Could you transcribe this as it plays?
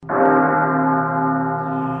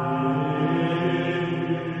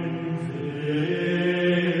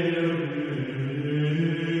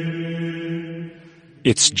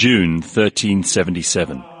It's June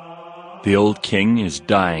 1377. The old king is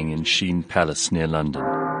dying in Sheen Palace near London.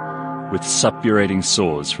 With suppurating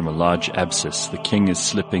sores from a large abscess, the king is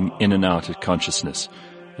slipping in and out of consciousness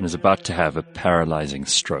and is about to have a paralyzing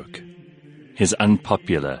stroke. His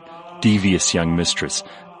unpopular, devious young mistress,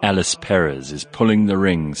 Alice Perez, is pulling the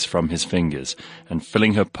rings from his fingers and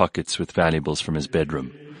filling her pockets with valuables from his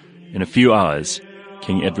bedroom. In a few hours,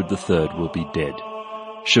 King Edward III will be dead.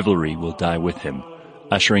 Chivalry will die with him,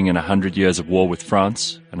 ushering in 100 years of war with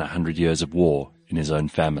France and 100 years of war in his own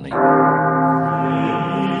family.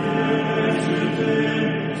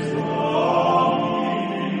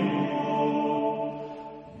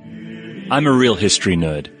 I'm a real history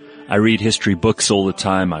nerd. I read history books all the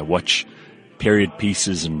time. I watch period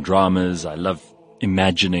pieces and dramas. I love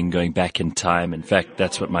imagining going back in time. In fact,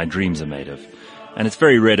 that's what my dreams are made of. And it's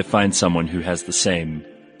very rare to find someone who has the same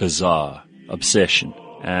bizarre obsession.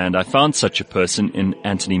 And I found such a person in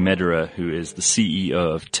Anthony Mederer, who is the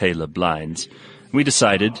CEO of Taylor Blinds. We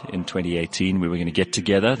decided in 2018 we were going to get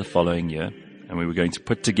together the following year, and we were going to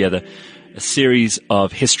put together a series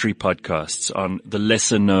of history podcasts on the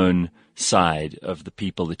lesser-known side of the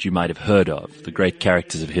people that you might have heard of, the great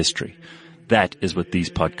characters of history. That is what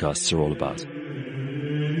these podcasts are all about.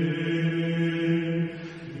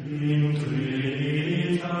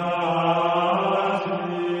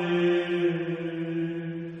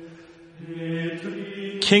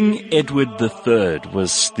 King Edward III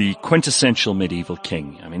was the quintessential medieval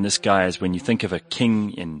king. I mean, this guy is, when you think of a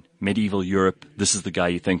king in medieval Europe, this is the guy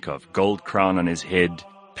you think of. Gold crown on his head,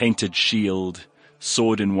 painted shield,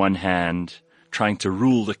 sword in one hand, trying to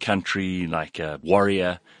rule the country like a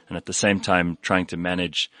warrior, and at the same time trying to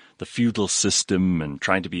manage the feudal system and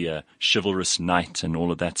trying to be a chivalrous knight and all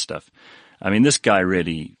of that stuff. I mean, this guy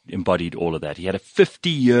really embodied all of that. He had a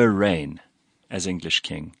 50-year reign as English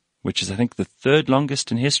king, which is, I think, the third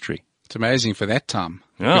longest in history. It's amazing for that time.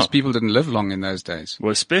 Yeah. Because people didn't live long in those days.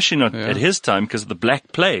 Well, especially not at his time because of the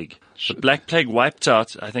Black Plague. The Black Plague wiped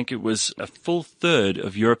out, I think it was a full third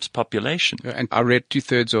of Europe's population. Yeah, and I read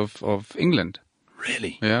 2/3 of England.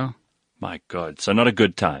 Really? Yeah. My God. So not a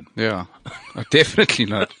good time. Yeah. Definitely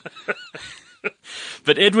not.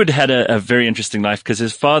 But Edward had a very interesting life because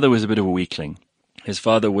his father was a bit of a weakling. His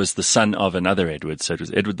father was the son of another Edward, so it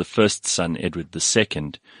was Edward the First's son, Edward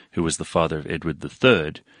II, who was the father of Edward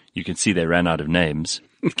III. You can see they ran out of names.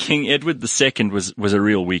 King Edward II was a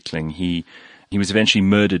real weakling. He was eventually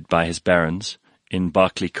murdered by his barons in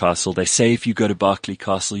Berkeley Castle. They say if you go to Berkeley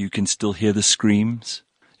Castle, you can still hear the screams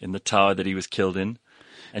in the tower that he was killed in.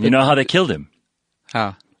 And you know how they killed him?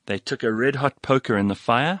 How? They took a red-hot poker in the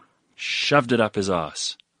fire, shoved it up his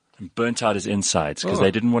arse, and burnt out his insides because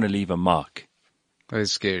they didn't want to leave a mark. That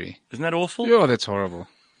is scary. Isn't that awful? Yeah, that's horrible.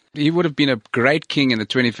 He would have been a great king in the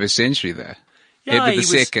 21st century there. Yeah, Edward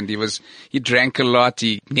II, he drank a lot,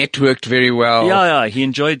 he networked very well. Yeah, he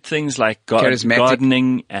enjoyed things like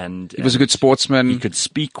gardening, and he was a good sportsman. He could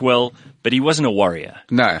speak well, but he wasn't a warrior.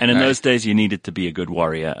 No. And in those days, you needed to be a good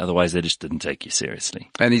warrior, otherwise they just didn't take you seriously.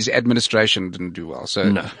 And his administration didn't do well. So,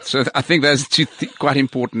 no. So I think those are two quite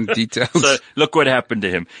important details. So look what happened to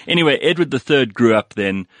him. Anyway, Edward III grew up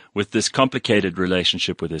then with this complicated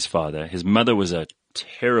relationship with his father. His mother was a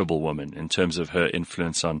terrible woman in terms of her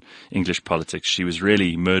influence on English politics. She was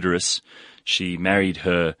really murderous. She married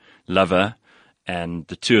her lover, and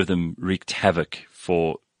the two of them wreaked havoc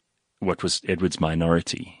for what was Edward's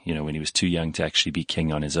minority, when he was too young to actually be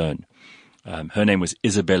king on his own. Her name was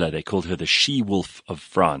Isabella. They called her the she-wolf of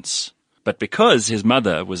France. But because his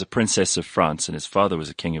mother was a princess of France and his father was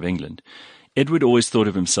a king of England, Edward always thought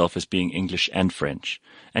of himself as being English and French,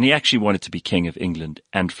 and he actually wanted to be king of England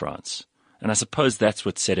and France. And I suppose that's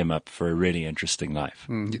what set him up for a really interesting life.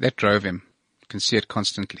 That drove him. You can see it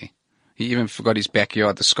constantly. He even forgot his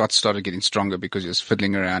backyard. The Scots started getting stronger because he was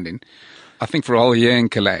fiddling around I think for a whole year in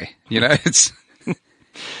Calais. It's...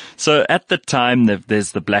 So at the time,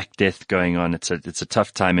 there's the Black Death going on. It's a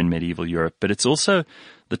tough time in medieval Europe, but it's also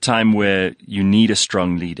the time where you need a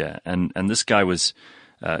strong leader. And this guy was,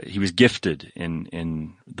 he was gifted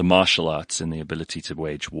in the martial arts and the ability to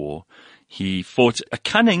wage war. He fought a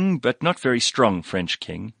cunning but not very strong French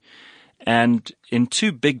king. And in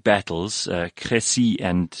two big battles, Crécy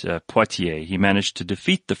and Poitiers, he managed to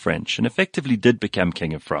defeat the French and effectively did become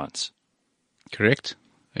king of France. Correct.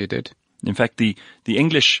 He did. In fact, the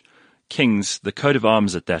English kings, the coat of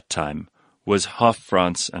arms at that time was half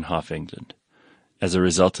France and half England, as a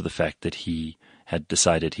result of the fact that he had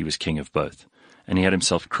decided he was king of both. And he had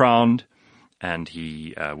himself crowned, and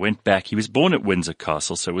he went back. He was born at Windsor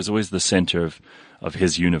Castle, so it was always the center of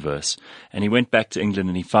his universe. And he went back to England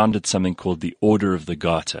and he founded something called the Order of the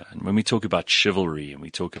Garter. And when we talk about chivalry and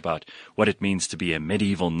we talk about what it means to be a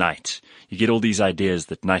medieval knight, you get all these ideas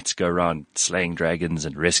that knights go around slaying dragons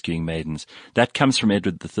and rescuing maidens. That comes from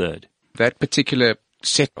Edward III. That particular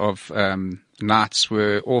set of knights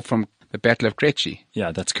were all from the Battle of Crecy.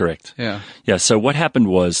 Yeah, that's correct. Yeah. Yeah, so what happened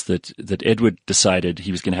was that Edward decided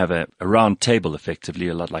he was going to have a round table, effectively,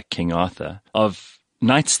 a lot like King Arthur, of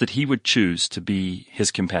knights that he would choose to be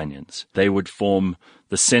his companions. They would form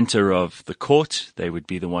the center of the court. They would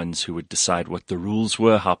be the ones who would decide what the rules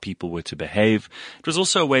were, how people were to behave. It was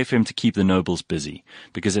also a way for him to keep the nobles busy,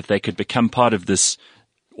 because if they could become part of this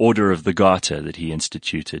Order of the Garter that he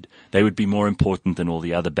instituted, they would be more important than all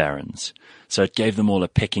the other barons. So it gave them all a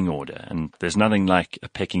pecking order, and there's nothing like a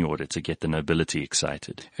pecking order to get the nobility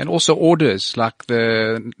excited. And also orders, like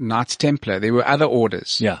the Knights Templar. There were other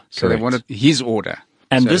orders. Yeah, so correct. they wanted his order.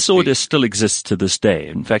 And so this order still exists to this day.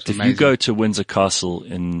 In fact, if you amazing. go to Windsor Castle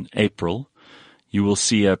in April, you will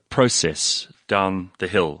see a process down the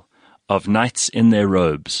hill of knights in their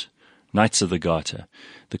robes, Knights of the Garter.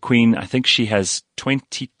 The Queen, I think she has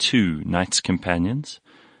 22 knights companions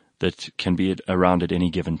that can be around at any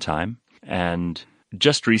given time. And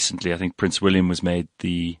just recently, I think Prince William was made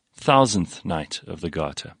the 1,000th Knight of the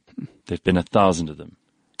Garter. There have been 1,000 of them.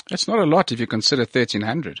 That's not a lot if you consider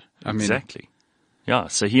 1,300. I mean, Exactly. Yeah,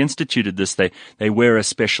 so he instituted this. They wear a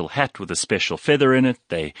special hat with a special feather in it.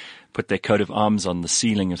 They put their coat of arms on the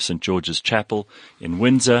ceiling of St. George's Chapel in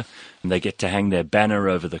Windsor, and they get to hang their banner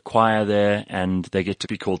over the choir there, and they get to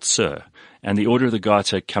be called Sir. And the Order of the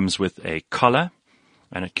Garter comes with a collar,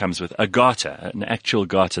 and it comes with a garter, an actual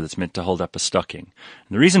garter that's meant to hold up a stocking.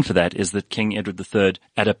 And the reason for that is that King Edward III,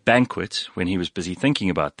 at a banquet, when he was busy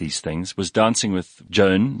thinking about these things, was dancing with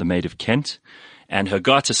Joan, the Maid of Kent, and her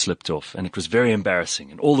garter slipped off, and it was very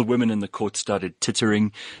embarrassing. And all the women in the court started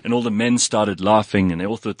tittering, and all the men started laughing, and they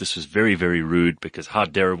all thought this was very, very rude, because how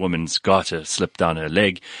dare a woman's garter slip down her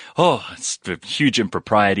leg? Oh, it's a huge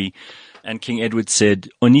impropriety. And King Edward said,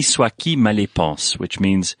 "Honi soit qui mal y pense," which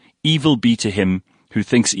means, evil be to him who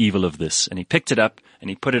thinks evil of this. And he picked it up, and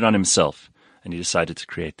he put it on himself, and he decided to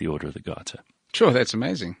create the Order of the Garter. sure, that's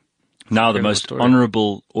amazing. Now, the most story.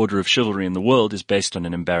 honorable order of chivalry in the world is based on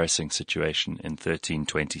an embarrassing situation in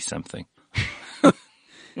 1320-something.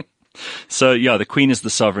 So, yeah, the Queen is the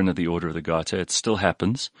sovereign of the Order of the Garter. It still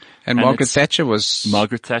happens. And Margaret Thatcher was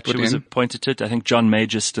appointed to it. I think John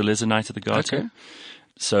Major still is a Knight of the Garter. Okay.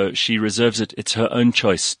 So she reserves it. It's her own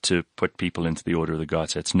choice to put people into the Order of the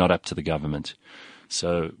Garter. It's not up to the government.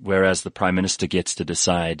 So whereas the Prime Minister gets to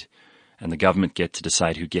decide and the government get to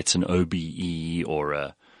decide who gets an OBE or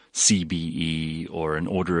a CBE or an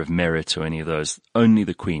Order of Merit or any of those, only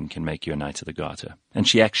the Queen can make you a Knight of the Garter. And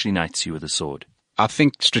she actually knights you with a sword. I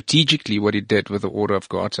think strategically what he did with the Order of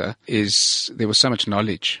Garter is there was so much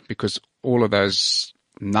knowledge because all of those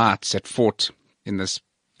knights that fought in this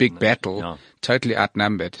big battle, totally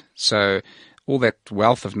outnumbered. So all that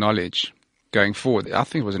wealth of knowledge going forward, I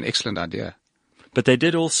think it was an excellent idea. But they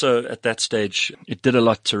did also, at that stage, it did a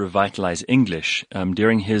lot to revitalize English.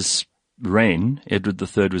 During his reign, Edward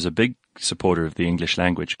III was a big supporter of the English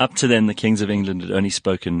language. Up to then, the kings of England had only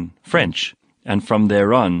spoken French. And from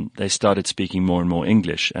there on, they started speaking more and more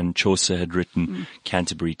English. And Chaucer had written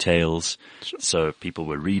Canterbury Tales, so people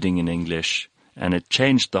were reading in English. And it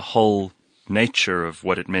changed the whole nature of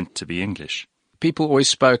what it meant to be English. People always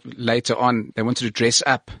spoke later on, they wanted to dress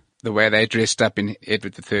up the way they dressed up in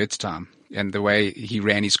Edward III's time and the way he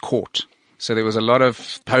ran his court. So there was a lot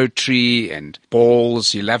of poetry and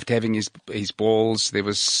balls. He loved having his balls. It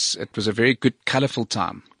was a very good, colourful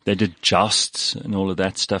time. They did jousts and all of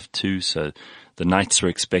that stuff too. So the knights were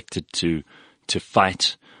expected to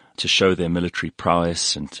fight, to show their military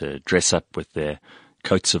prowess and to dress up with their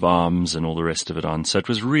coats of arms and all the rest of it on. So it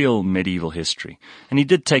was real medieval history. And he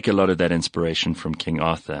did take a lot of that inspiration from King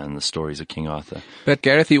Arthur and the stories of King Arthur. But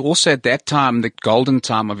Gareth, he also at that time, the golden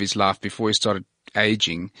time of his life before he started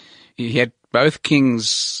aging, he had both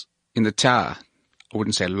kings in the Tower. I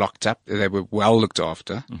wouldn't say locked up. They were well looked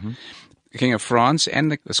after. Mm-hmm. The King of France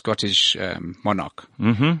and the Scottish monarch.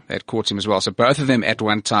 Mm-hmm. They had caught him as well. So both of them at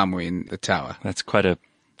one time were in the Tower. That's quite a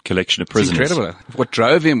collection of prisoners. It's incredible. What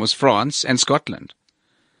drove him was France and Scotland.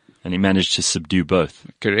 And he managed to subdue both.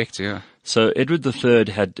 Correct, yeah. So Edward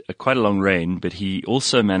III had quite a long reign, but he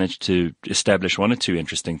also managed to establish one or two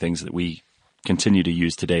interesting things that we continue to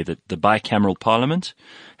use today. The bicameral parliament,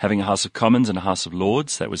 having a House of Commons and a House of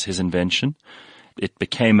Lords, that was his invention. It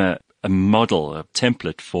became a a model, a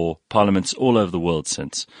template for parliaments all over the world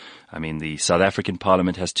since. I mean, the South African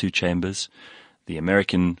parliament has 2 chambers. The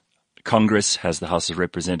American Congress has the House of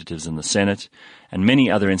Representatives and the Senate, and many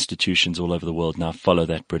other institutions all over the world now follow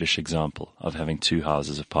that British example of having 2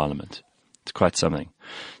 houses of parliament. It's quite something.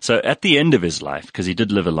 So at the end of his life, because he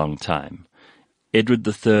did live a long time, Edward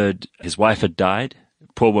III, his wife had died.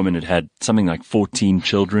 Poor woman had had something like 14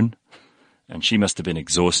 children, and she must have been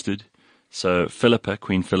exhausted. So Philippa,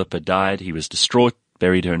 Queen Philippa, died. He was distraught,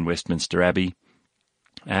 buried her in Westminster Abbey,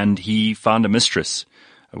 and he found a mistress,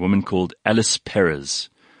 a woman called Alice Perrers,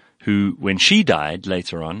 who, when she died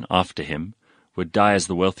later on, after him, would die as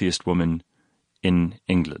the wealthiest woman in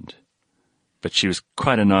England. But she was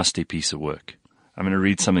quite a nasty piece of work. I'm going to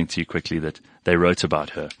read something to you quickly that they wrote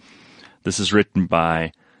about her. This is written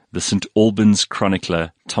by the St. Albans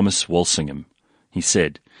chronicler Thomas Walsingham. He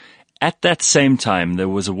said, "At that same time there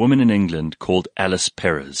was a woman in England called Alice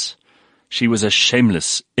Perrers. She was a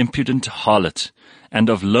shameless, impudent harlot, and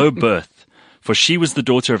of low birth, for she was the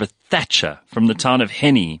daughter of a thatcher from the town of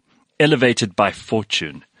Henny, elevated by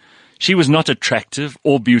fortune. She was not attractive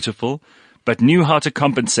or beautiful, but knew how to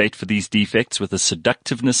compensate for these defects with the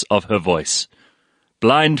seductiveness of her voice.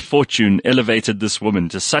 Blind fortune elevated this woman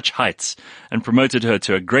to such heights and promoted her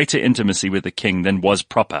to a greater intimacy with the king than was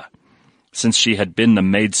proper, since she had been the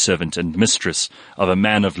maidservant and mistress of a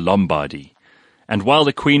man of Lombardy. And while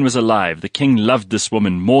the queen was alive, the king loved this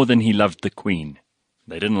woman more than he loved the queen."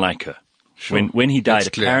 They didn't like her. Sure. When he died,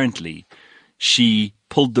 That's clear. apparently, she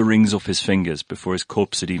pulled the rings off his fingers before his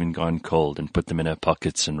corpse had even gone cold and put them in her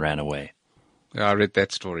pockets and ran away. Yeah, I read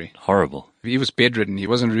that story. Horrible. He was bedridden. He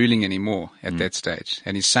wasn't ruling anymore at that stage.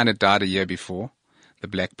 And his son had died a year before, the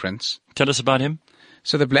Black Prince. Tell us about him.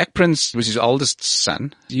 So the Black Prince was his oldest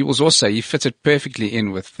son. He fitted perfectly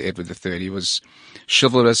in with Edward III. He was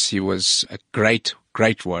chivalrous. He was a great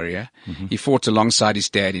warrior. Mm-hmm. He fought alongside his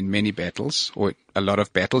dad in many battles, or a lot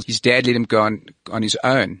of battles. His dad let him go on his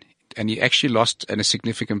own, and he actually lost in a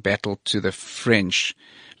significant battle to the French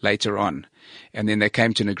later on. And then they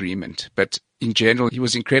came to an agreement. But in general, he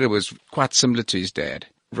was incredible. He was quite similar to his dad.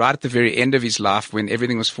 Right at the very end of his life, when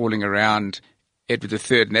everything was falling around Edward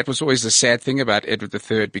III, and that was always the sad thing about Edward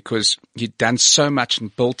III, because he'd done so much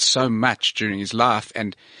and built so much during his life,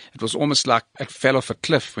 and it was almost like it fell off a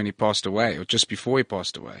cliff when he passed away, or just before he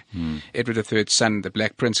passed away. Edward III's son, the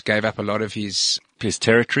Black Prince, gave up a lot of his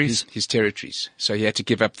territories? His territories. So he had to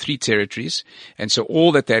give up 3 territories. And so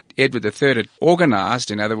all that Edward III had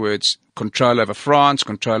organized, in other words, control over France,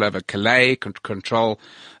 control over Calais, control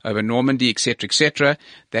over Normandy, etc.,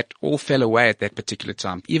 that all fell away at that particular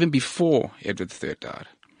time, even before Edward III died.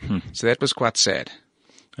 So that was quite sad.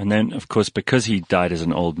 And then, of course, because he died as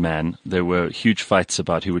an old man, there were huge fights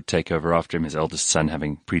about who would take over after him, his eldest son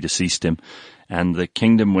having predeceased him. And the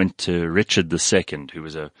kingdom went to Richard II, who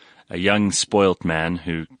was a young, spoilt man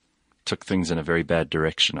who took things in a very bad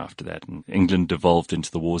direction after that. And England devolved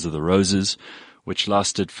into the Wars of the Roses, which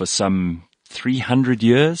lasted for some 300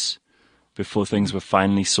 years before things were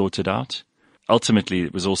finally sorted out. Ultimately,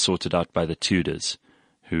 it was all sorted out by the Tudors,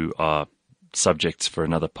 who are subjects for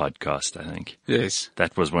another podcast, I think. Yes.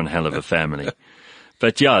 That was one hell of a family.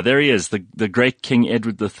 But yeah, there he is, the great King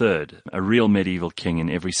Edward III, a real medieval king in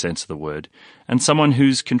every sense of the word, and someone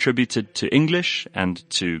who's contributed to English and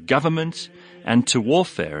to government and to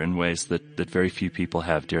warfare in ways that very few people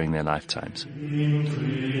have during their lifetimes.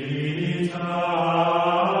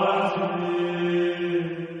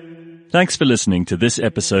 Thanks for listening to this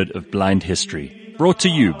episode of Blind History, brought to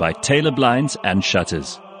you by Taylor Blinds and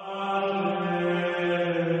Shutters.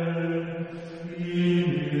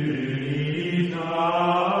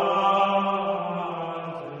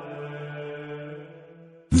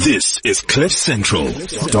 This is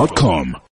CliffCentral.com.